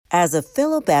As a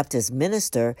fellow Baptist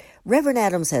minister, Reverend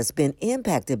Adams has been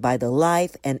impacted by the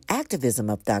life and activism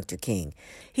of Dr. King.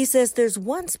 He says there's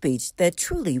one speech that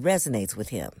truly resonates with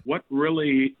him. What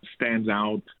really stands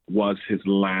out was his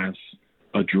last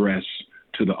address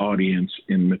to the audience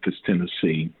in Memphis,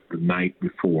 Tennessee, the night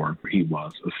before he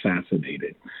was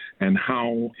assassinated, and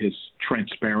how his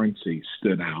transparency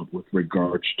stood out with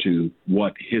regards to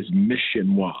what his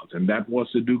mission was, and that was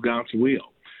to do God's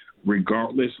will.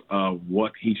 Regardless of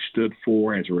what he stood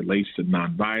for as it relates to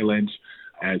nonviolence,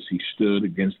 as he stood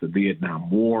against the Vietnam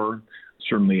War,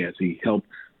 certainly as he helped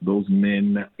those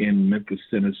men in Memphis,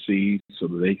 Tennessee, so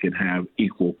that they could have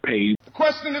equal pay. The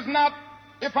question is not,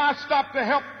 if I stop to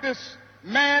help this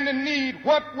man in need,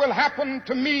 what will happen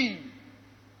to me?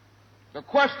 The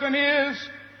question is,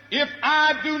 if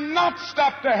I do not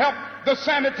stop to help the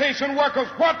sanitation workers,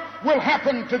 what will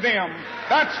happen to them?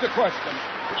 That's the question.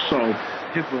 So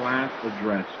his last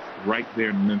address right there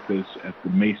in Memphis at the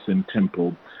Mason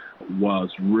Temple was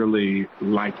really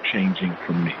life-changing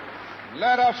for me.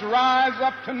 Let us rise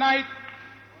up tonight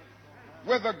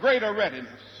with a greater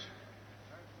readiness.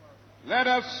 Let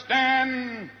us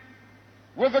stand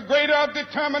with a greater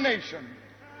determination.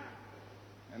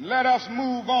 And let us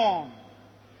move on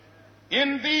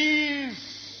in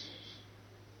these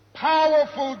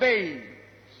powerful days,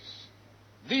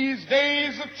 these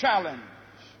days of challenge,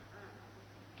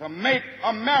 to make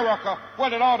America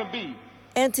what it ought to be.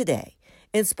 And today,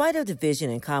 in spite of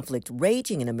division and conflict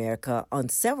raging in America on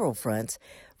several fronts,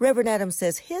 Reverend Adams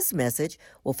says his message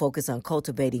will focus on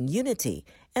cultivating unity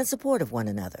and support of one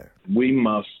another. We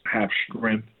must have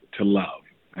strength to love.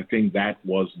 I think that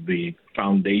was the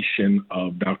foundation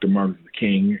of Dr. Martin Luther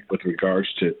King with regards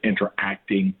to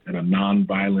interacting in a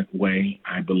nonviolent way.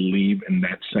 I believe in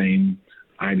that same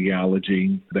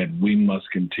ideology, that we must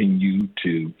continue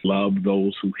to love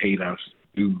those who hate us,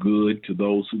 do good to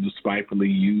those who despitefully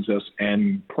use us,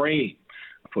 and pray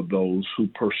for those who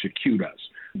persecute us.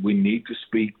 We need to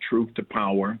speak truth to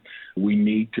power. We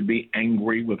need to be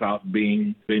angry without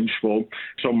being vengeful.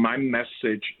 So my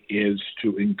message is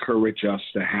to encourage us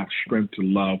to have strength to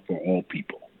love for all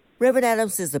people. Reverend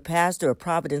Adams is the pastor of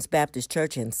Providence Baptist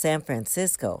Church in San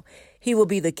Francisco. He will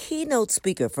be the keynote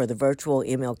speaker for the virtual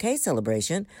MLK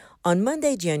celebration on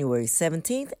Monday, January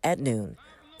 17th at noon.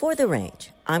 For The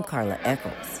Range, I'm Carla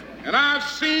Eckels. And I've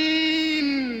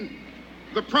seen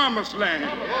the promised land.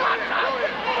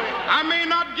 I may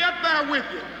not get there with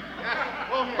you,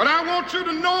 but I want you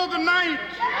to know tonight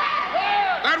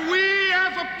that we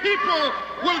as a people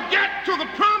will get to the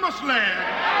promised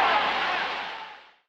land.